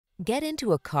Get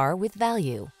into a car with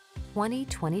value.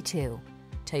 2022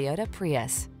 Toyota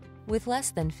Prius. With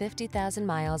less than 50,000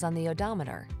 miles on the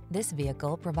odometer, this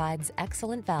vehicle provides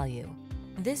excellent value.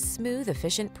 This smooth,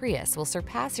 efficient Prius will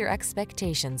surpass your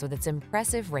expectations with its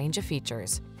impressive range of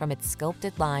features, from its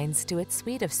sculpted lines to its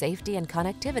suite of safety and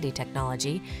connectivity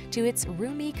technology to its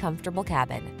roomy, comfortable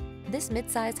cabin. This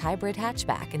midsize hybrid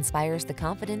hatchback inspires the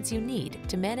confidence you need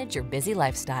to manage your busy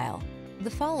lifestyle. The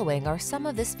following are some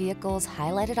of this vehicle's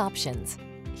highlighted options: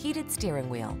 heated steering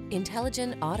wheel,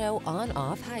 intelligent auto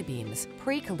on-off high beams,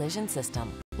 pre-collision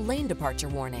system, lane departure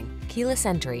warning, keyless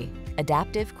entry,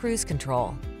 adaptive cruise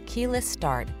control, keyless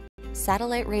start,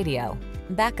 satellite radio,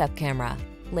 backup camera,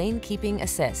 lane keeping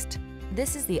assist.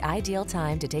 This is the ideal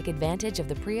time to take advantage of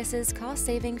the Prius's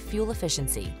cost-saving fuel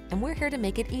efficiency, and we're here to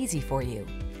make it easy for you.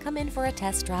 Come in for a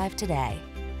test drive today.